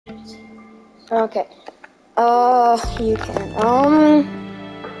Okay. You can,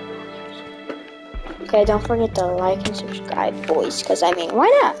 okay, don't forget to like and subscribe, boys, because, I mean, why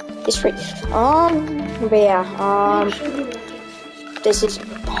not? It's free. But yeah, this is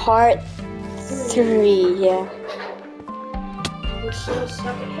part 3, yeah. We're still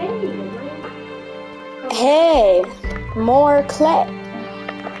stuck at hay. Hey, more clay.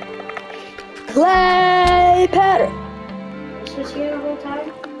 Clay pattern. This was here the whole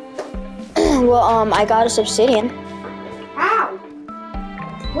time? Well, I got a obsidian. How?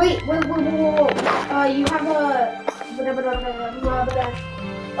 Wait. You have a...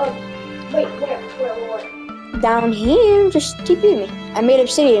 Oh, wait, where? Down here, just TP me. I made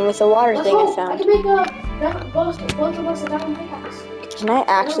obsidian with the water thing I found. I can make both of us a diamond pickaxe. Can I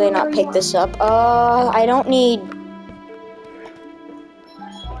actually not pick this up? I don't need...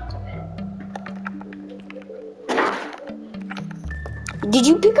 Did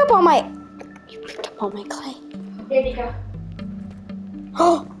you pick up all my... You picked up all my clay. There you go.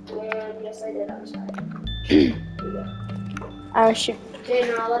 Oh! Yes, I did. I'm sorry. I should... Okay,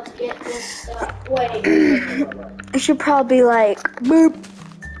 now let's get this stuff. Wait. I should probably, like, boop.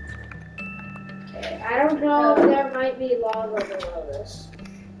 Okay, I don't know if there might be lava below this.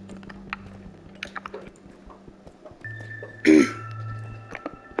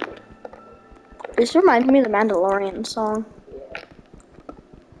 This reminds me of the Mandalorian song.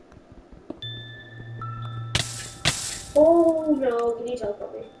 Oh no, can you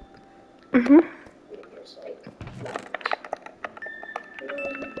teleport me? Just like that.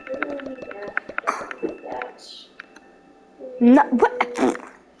 No, what?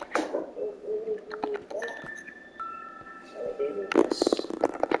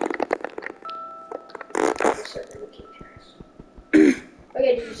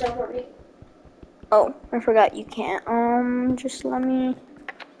 Okay, did you teleport me? Oh, I forgot you can't. Just let me...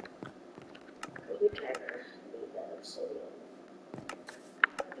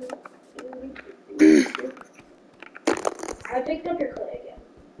 I picked up your clay again.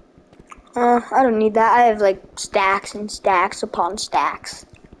 I don't need that. I have like stacks and stacks upon stacks.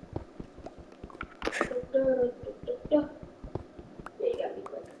 Yeah, you gotta be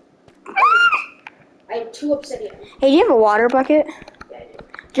quick. I have 2 obsidian. Hey, do you have a water bucket? Yeah, I do.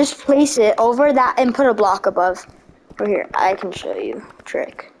 Just place it over that and put a block above. Or here, I can show you a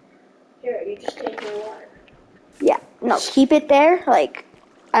trick. Here, you just take my water. Yeah, no, keep it there. Like,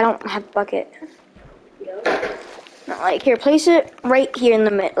 I don't have a bucket. You know? No, like, here, place it right here in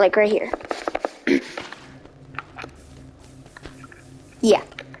the mid, like right here. Yeah.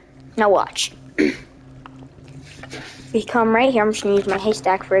 Now watch. We come right here. I'm just gonna use my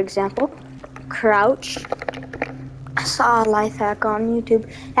haystack for example. Crouch. I saw a life hack on YouTube.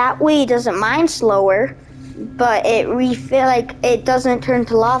 That way it doesn't mine slower, but it refill like it doesn't turn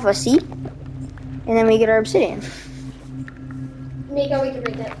to lava. See? And then we get our obsidian. Mika, we can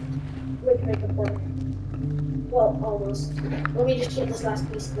make that. We can make a portal. Well, almost. Let me just get this last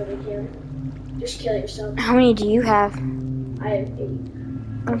piece that I can. Just kill yourself. How many do you have? I have 8.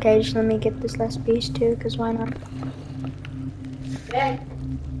 Okay, just let me get this last piece too, because why not? Okay,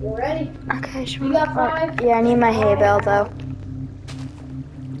 you ready? Okay, sure. You got 5? Yeah, I need my hay bale though.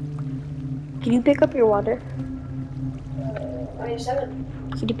 Can you pick up your water? I have 7.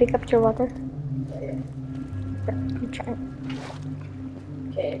 Can you pick up your water? Okay. I'm trying.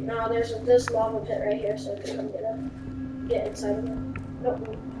 Okay, now there's this lava pit right here, so just come get inside of it.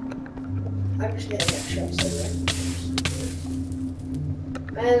 Nope. I'm just getting extra obsidian.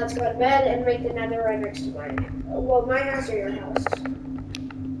 And let's go to bed and make the nether right next to mine. Well, my house or your house?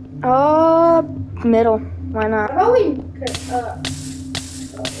 Middle. Why not? I've only,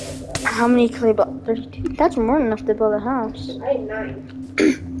 How many clay blocks? 32. That's more than enough to build a house. I had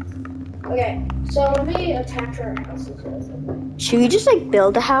 9. Okay, so let me attach our houses. Should we just like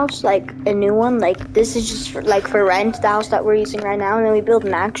build a house, like a new one? Like this is just for, like for rent, the house that we're using right now, and then we build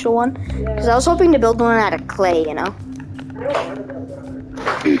an actual one. Because I was hoping to build one out of clay, you know. I don't want to build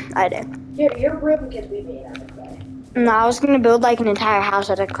one. I do. Your room can be made out of clay. No, I was gonna build like an entire house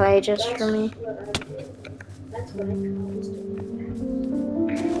out of clay just for me. That's what I always do.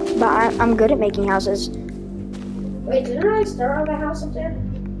 But I'm good at making houses. Wait, didn't I start on the house up there?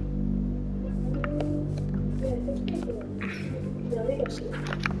 Let me go see.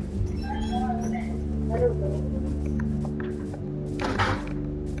 I don't know.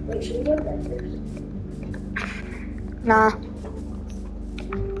 Wait, should we go to bed first? Nah.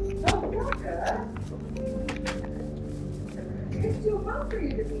 Oh, Waka. It's too hot for you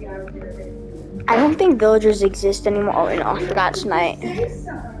to be out there. I don't think villagers exist anymore. Oh, no, I forgot tonight.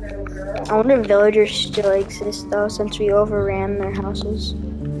 I wonder if villagers still exist though, since we overran their houses.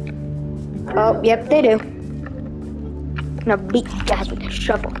 Oh, yep, they do. I'm gonna beat you guys with a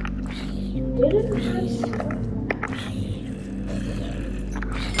shovel.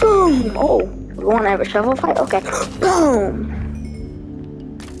 Boom! Oh, we want to have a shovel fight? Okay. Boom!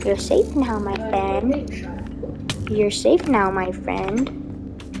 You're safe now, my friend. You're safe now, my friend.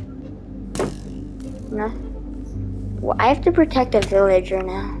 No. Well, I have to protect a villager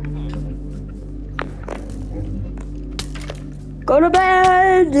now. Go to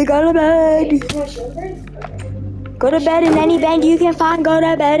bed! Go to bed! Go to bed in any bed you can find. Go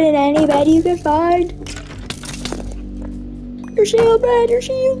to bed in any bed you can find. Your shield, bed, your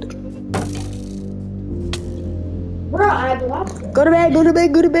shield. Bro, I blocked it. Go to bed, go to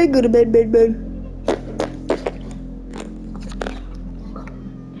bed, go to bed, go to bed, bed.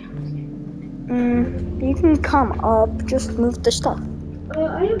 You can come up, just move the stuff.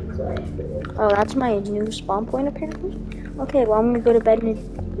 I have clay. Oh, that's my new spawn point apparently. Okay, well I'm gonna go to bed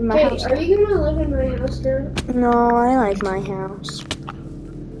in my house. Are you gonna live in my house now? No, I like my house.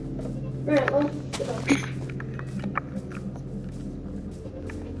 Alright, well.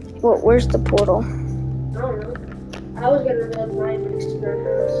 Well, where's the portal? I don't know. I was gonna build mine next to your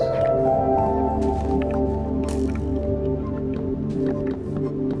house.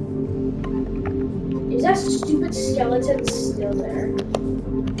 Is that stupid skeleton still there?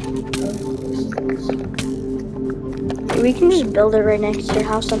 We can just build it right next to your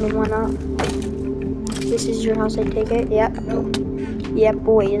house. I mean, why not? This is your house, I take it? Yep. Nope. Yep,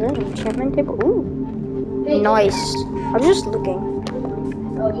 boy, is that an enchantment table? Ooh. Hey, Nice. I'm just looking.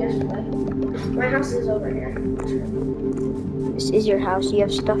 oh, here's the way. My house is over here. This is your house. You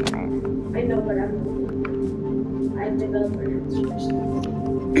have stuff in I know, but I have to build my house first.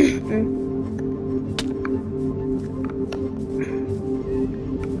 it.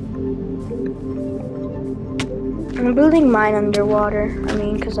 I'm building mine underwater. I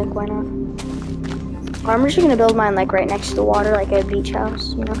mean, cause like, why not? I'm just gonna build mine like right next to the water, like a beach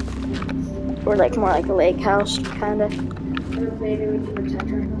house, you know, or like more like a lake house, kinda. Maybe we can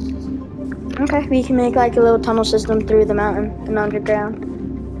attach our houses. Okay, we can make like a little tunnel system through the mountain and underground.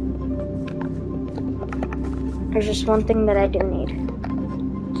 There's just one thing that I do need.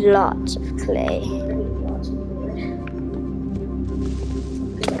 Lots of clay. I need lots of wood.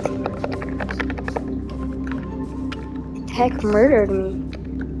 Heck murdered me.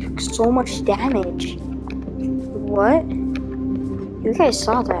 Took so much damage. What? You guys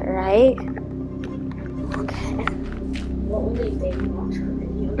saw that, right? Okay. What will they think watch our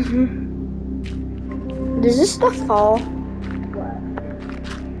videos? Does this stuff fall? What?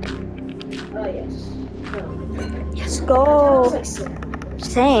 Oh, yes. No. Let's That go. was like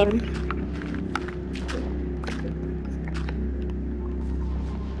sand. Same.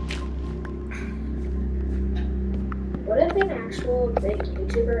 What if an actual big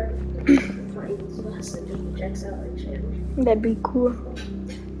YouTuber finds us and just checks out our channel? That'd be cool.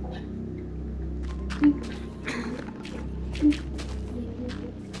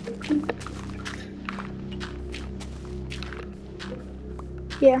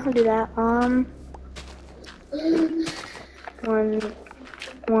 Yeah, I'll do that.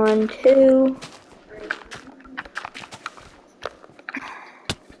 One, two.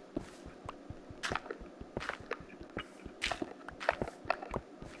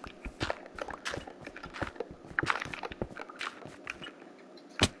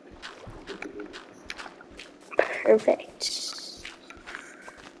 Perfect.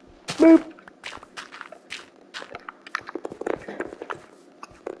 Boop.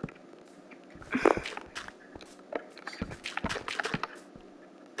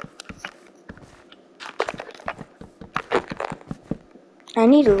 I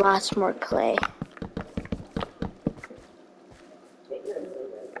need lots more clay.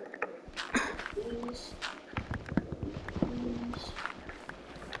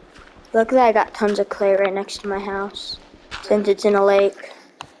 Luckily, I got tons of clay right next to my house, since it's in a lake.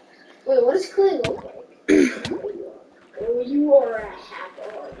 Wait, what does clay look like? Oh, you are a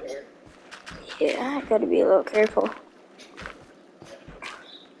hacker, man. Yeah, I gotta be a little careful.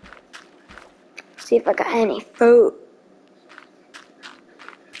 See if I got any food.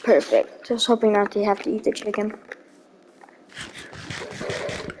 Perfect. Just hoping not to have to eat the chicken.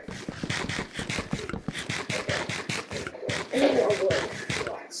 I need more wood.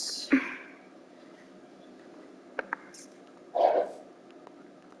 Lots.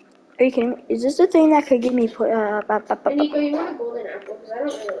 Are you kidding me? Is this the thing that could give me Hey, Nico, you want a golden apple? Because I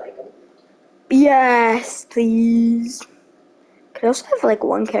don't really like them. Yes, please. Could I also have like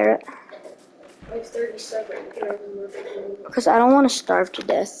one carrot? Like 37. Because I don't want to starve to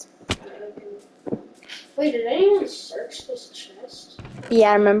death. Wait, did anyone search this chest?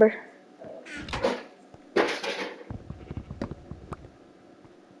 Yeah, I remember.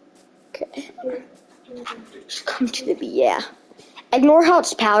 to be, yeah. Ignore how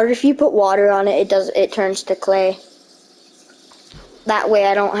it's powdered. If you put water on it, it turns to clay. That way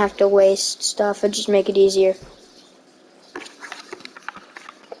I don't have to waste stuff. It just make it easier.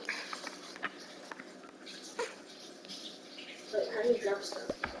 Wait, how do you drop stuff?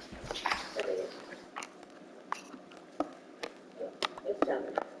 There we go. Oh, it's down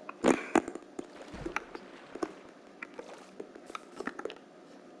there.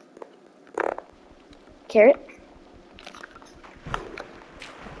 Carrot?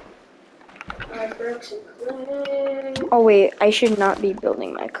 I broke some clay. Oh wait, I should not be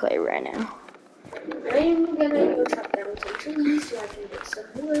building my clay right now. I'm gonna go chop down some trees so I can get some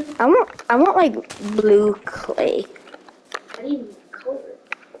wood. I want like blue clay. I need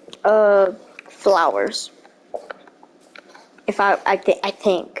color. Flowers. I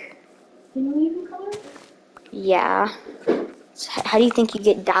think. Can you even color? Yeah. So how do you think you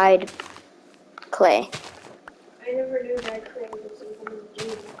get dyed clay? I never knew that clay was even a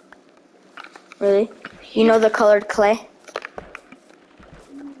game. Really? You know the colored clay?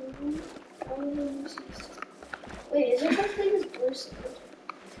 Wait, is it such thing as blue sand?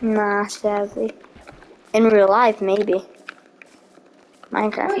 Nah, sadly. In real life, maybe.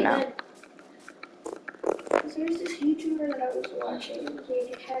 Minecraft, Wait, no. then. There's this YouTuber that I was watching.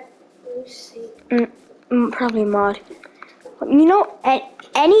 He had blue sand. Probably mod. You know,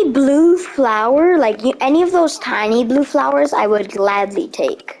 any blue flower, like any of those tiny blue flowers, I would gladly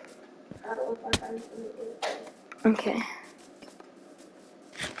take. I don't know if I found something. Okay.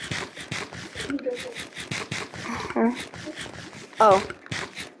 Huh? Oh.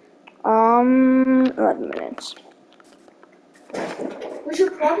 11 minutes. We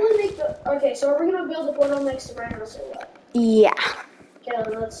should probably make the. Okay, so are we gonna build a portal next to my house or what? Yeah. Okay,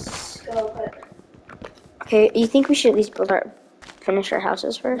 then let's go. But Okay, you think we should at least finish our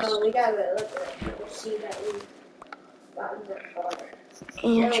houses first? no, we gotta look at it. We'll see that we've gotten that far.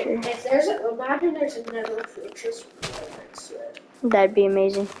 Yeah, So, true. if there's imagine there's another fortress right next to it. That'd be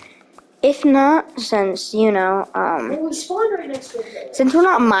amazing. If not, since, you know, Well, we spawned right next to it. since we're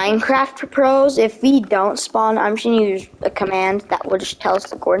not Minecraft pros, if we don't spawn, I'm just gonna use a command that will just tell us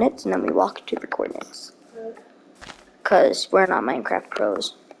the coordinates, and then we walk to the coordinates. Because we're not Minecraft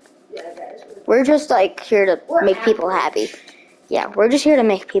pros. Yeah, guys. We're just, like, here to We're make people happy. Yeah, we're just here to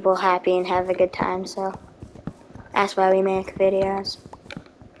make people happy and have a good time, so that's why we make videos.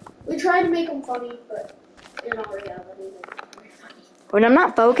 We try to make them funny, but in all reality, they're not very funny. When I'm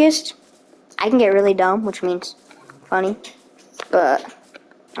not focused, I can get really dumb, which means funny, but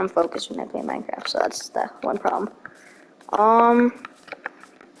I'm focused when I play Minecraft, so that's the one problem.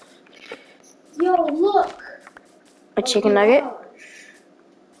 Yo, look! A chicken nugget? Gosh.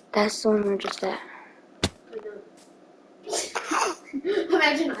 That's the one we're just at. I know.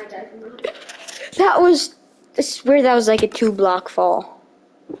 Imagine I died from that. That was, I swear that was like a 2-block fall.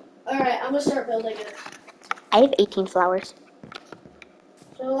 Alright, I'm gonna start building it. I have 18 flowers.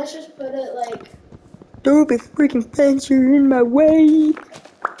 So let's just put it like... Don't be freaking fence, you're in my way.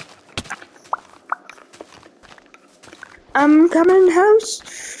 I'm coming house.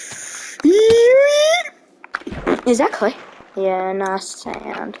 Is that clay? Yeah, no,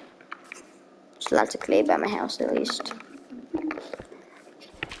 sand. There's lots of clay by my house at least.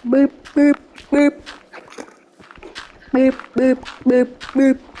 Boop, boop, boop. Boop, boop, boop,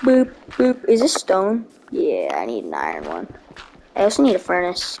 boop, boop, boop. Is this stone? Yeah, I need an iron one. I also need a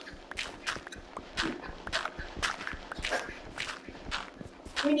furnace.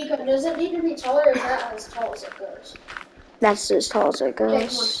 Hey Nico, does it need to be taller or is that as tall as it goes? That's as tall as it Okay,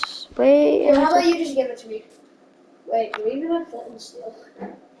 goes. Wait. Well, how about you just give it to me? Wait, do we even have flint and steel?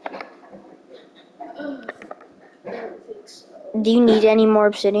 I don't think so. Do you need any more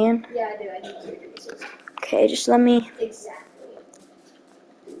obsidian? Yeah, I do. I need 3 pieces. Okay, just let me. Exactly.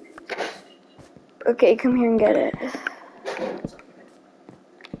 Okay, come here and get it.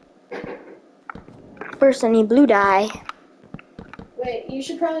 First, I need blue dye. Wait, you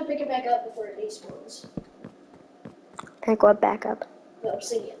should probably pick it back up before it despawns. Pick what back up? The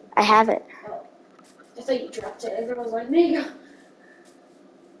obsidian. I have it. Oh. I thought you dropped it. Everyone was like, Nico.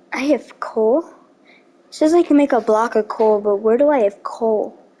 I have coal. It says I can make a block of coal, but where do I have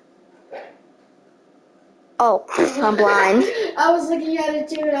coal? Oh, I'm blind. I was looking at it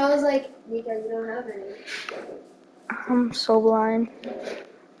too, and I was like, Nico, you don't have any. I'm so blind.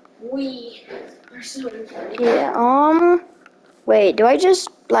 We are so blind. Yeah, wait, do I just,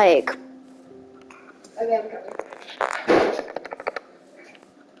 like... Okay, I'm coming.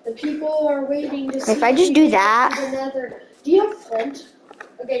 The people are waiting to see If I just do that... the nether. Do you have flint?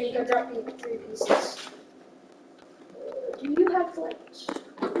 Okay, Nico, drop me 3 pieces. Do you have flint?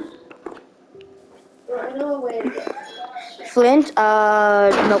 Well, I know a way to get Flint, nope,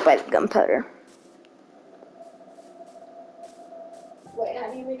 I have gunpowder. Wait,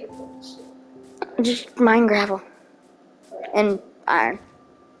 how do you make a flint? Just mine gravel. And iron.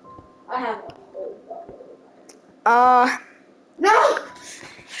 I have one. No!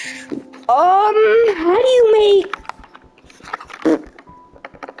 How do you make...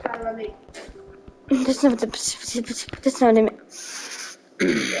 How do I make? That's not what I meant.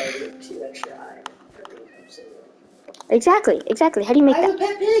 Two extra iron. Exactly. How do you make I have a that?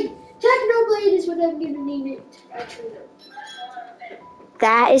 pet pig. Technoblade is what I'm gonna name it. Actually, no.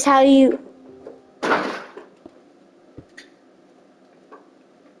 That is how you...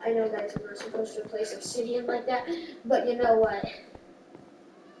 I know guys, I'm not supposed to place obsidian like that, but you know what?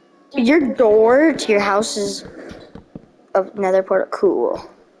 Your door to your house is a nether portal. Cool.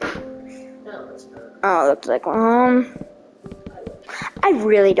 No, it's not. Oh, it looks like I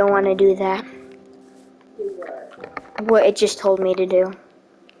really don't want to do that. Do what? What it just told me to do.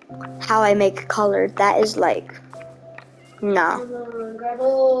 How I make colored. That is like... No. Come on,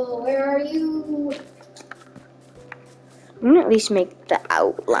 Gravel, where are you? I'm gonna at least make the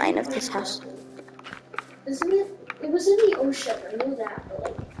outline of this house. Isn't it? It was in the ocean, I know that, but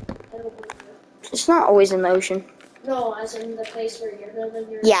like, I don't know. It's not always in the ocean. No, as in the place where you're building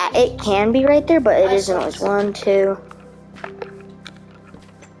your... Yeah, it can be right there, but it isn't always. 1, 2.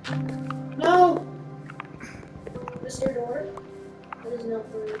 No! Mr. Door? That is not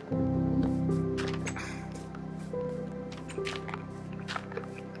for you.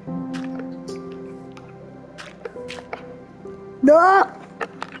 No!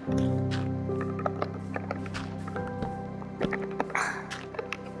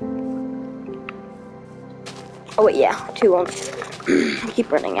 Oh wait, yeah, 2 won't. I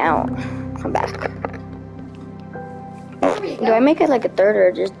keep running out. Come back. Do I make it like a third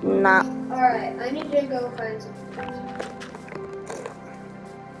or just not? Alright, I need to go find some.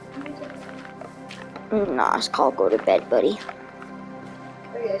 Nah, it's called go to bed, buddy.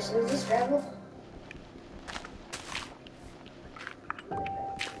 Okay, so is this gravel?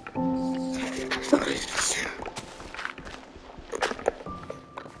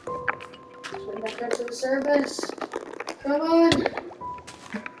 Swim back up to the surface. Come on.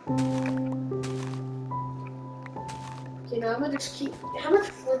 Okay, now I'm gonna just keep. How much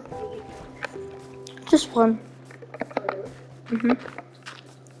flint do you need? Just 1.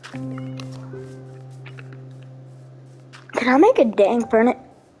 Can I make a dang furnace?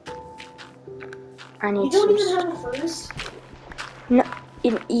 I need You don't some. even have a furnace? No,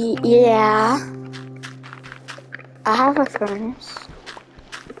 yeah. I have a furnace.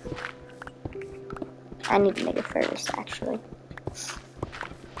 I need to make a furnace, actually.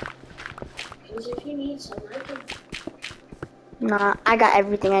 Because if you need some, I can. Nah, I got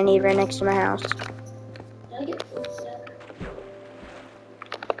everything I need right next to my house. I get flint set.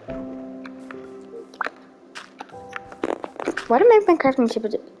 Why do my crafting table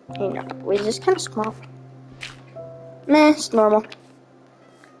do? You know, wait, is this kind of small? Meh, it's normal.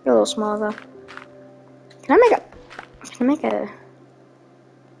 You're a little small though. Can I make a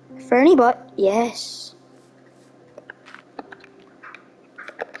ferny butt? Yes.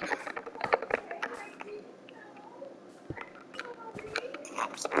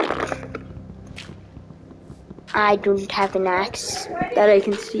 I don't have an axe that I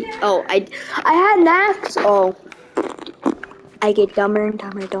can see. Oh, I had an axe. Oh, I get dumber and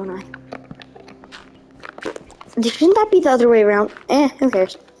dumber, don't I? Shouldn't that be the other way around? Who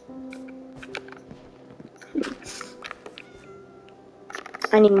cares?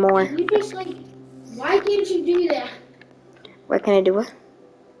 I need more. You just like, why can't you do that? What can I do? What?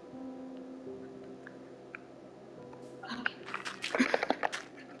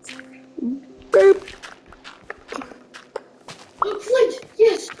 Boop. Oh, flint!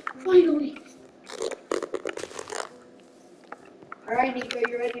 Yes, finally. All right, Nico,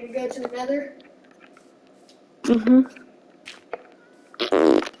 you ready to go to the Nether?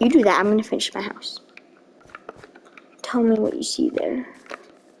 You do that. I'm gonna finish my house. Tell me what you see there.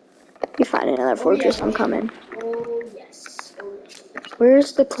 You find another fortress. Yeah, I'm coming. Oh yes. Oh, yes.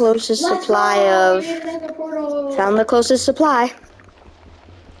 Where's the closest supply of? We made another portal. Found the closest supply.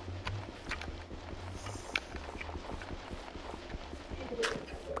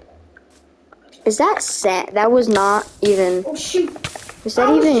 Is that sand? That was not even. Oh shoot! Is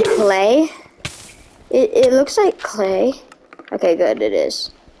that even clay? It looks like clay. Okay, good. It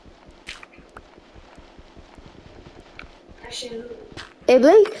is. Actually,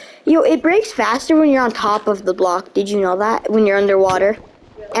 It breaks faster when you're on top of the block. Did you know that? When you're underwater,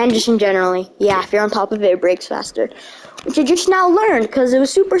 and just in generally, yeah. If you're on top of it, it breaks faster. Which I just now learned because it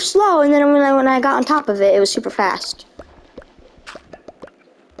was super slow, and then when I got on top of it, it was super fast.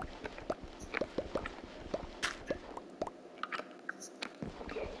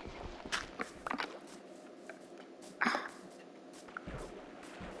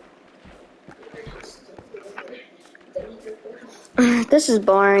 This is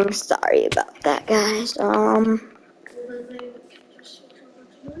boring. Sorry about that, guys.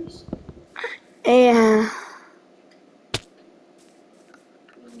 Yeah.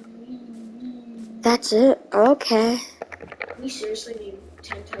 That's it. Okay. We seriously need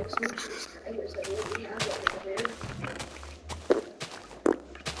 10 times more subscribers than what we have over there.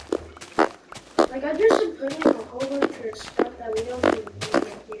 Like, I've just been putting a whole bunch of stuff that we don't even need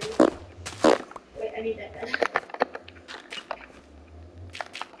in here. Wait, I need that gun.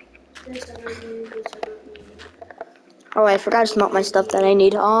 This I don't need, this I don't need. Oh, I forgot to smelt my stuff that I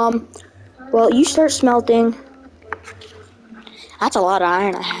need. Well, you start smelting. That's a lot of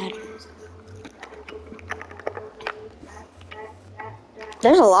iron I had.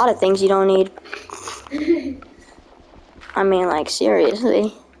 There's a lot of things you don't need. I mean, like,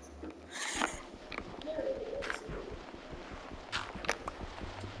 seriously.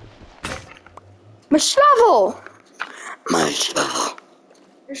 My shovel! My shovel.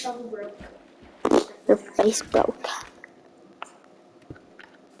 Your shovel broke. Your face broke.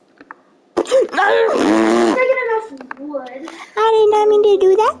 Not enough wood. I did not mean to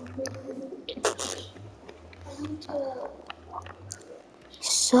do that.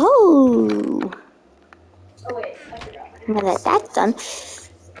 So, Oh wait, I forgot. now that that's done.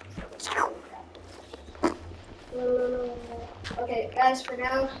 Okay, guys, for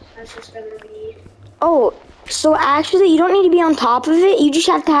now, that's just gonna be. Oh, so actually, you don't need to be on top of it. You just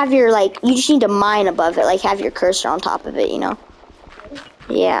have to have your, like, you just need to mine above it, like have your cursor on top of it, you know?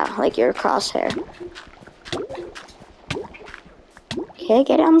 Yeah, like your crosshair. Okay, I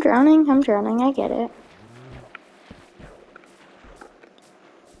get it. I'm drowning. I get it.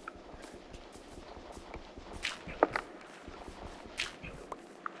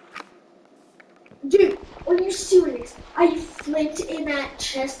 Dude, are you serious? I flipped in that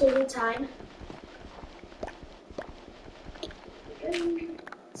chest the whole time.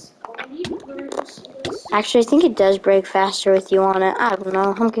 Actually, I think it does break faster with you on it. I don't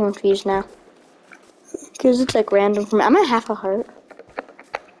know. I'm confused now. Because it's like random for me. I'm at half a heart.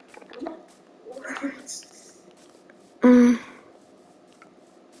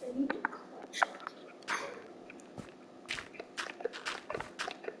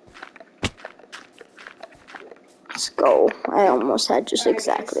 Let's go. I almost had just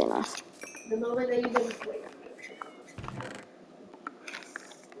exactly enough. The moment that you've been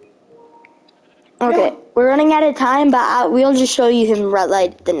Okay, we're running out of time, but we'll just show you him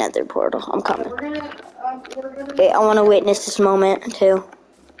like the nether portal. I'm coming. we're gonna Okay, I want to witness this moment too.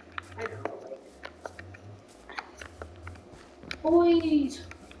 I know, boys,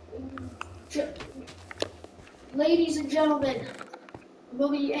 ladies and gentlemen,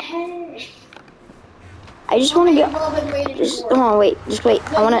 hey. I just want to go. Just Hold on, wait. Just wait.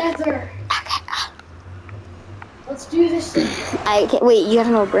 I want to. Let's do this. I can't wait. You have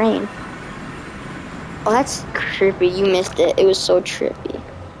no brain. Oh, that's trippy. You missed it. It was so trippy.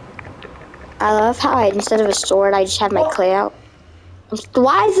 I love how instead of a sword, I just have my clay out.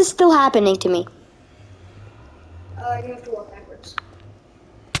 Why is this still happening to me? You have to walk backwards.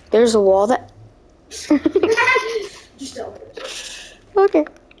 There's a wall that. Just teleport. Okay.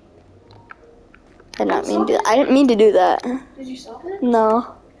 I didn't mean to do that. I didn't mean to do that. Did you stop it?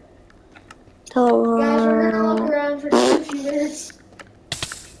 No. Guys, we're gonna look around for just a few minutes.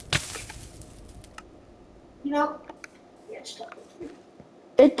 You know? Yeah, just teleport.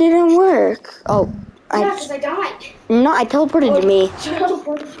 It didn't work. Oh. Yeah, because I died. No, I teleported to me. You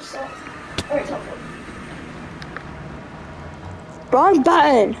teleported yourself. Alright, teleport. Wrong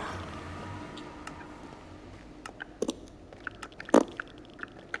button.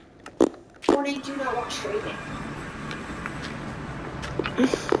 Warning, do not walk straight in.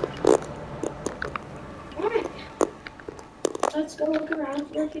 Alright. Let's go look around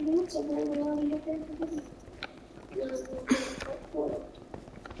for if you need somewhere we want to get there.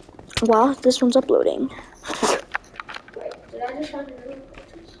 Wow, this one's uploading. Wait, did I just find another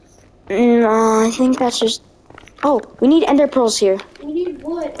purchase? No, I think that's just. Oh, we need ender pearls here. We need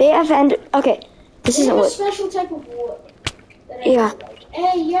wood. They have ender. Okay, this isn't a wood. special type of wood. That I Yeah. like.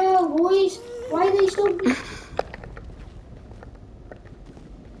 Hey, yo, boys. Why are they so...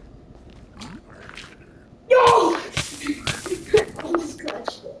 Yo! Almost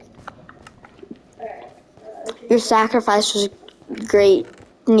clutched it. Alright. Your sacrifice was great.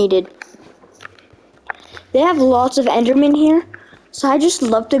 Needed. They have lots of endermen here. So I just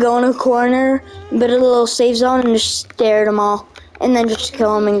love to go in a corner, build a little safe zone, and just stare at them all. And then just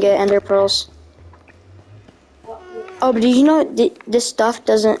kill them and get ender pearls. Oh, but did you know this stuff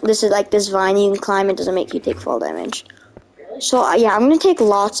doesn't, this is like this vine you can climb, it doesn't make you take fall damage. Really? So yeah, I'm gonna take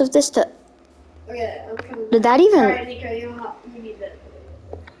lots of this to... Okay, I'm coming Did that even? Alright, Nico, you need it.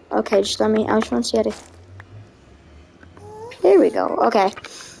 Okay, just let me. I just want to see how to. There we go. Okay.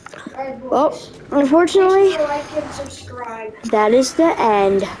 Alright, boys. Well, Make unfortunately, sure to like and subscribe. that is the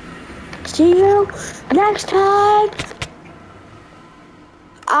end. See you next time.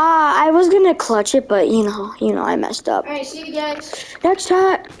 I was gonna clutch it, but you know, I messed up. Alright, see you guys. Next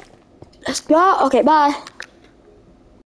time. Let's go. Okay, bye.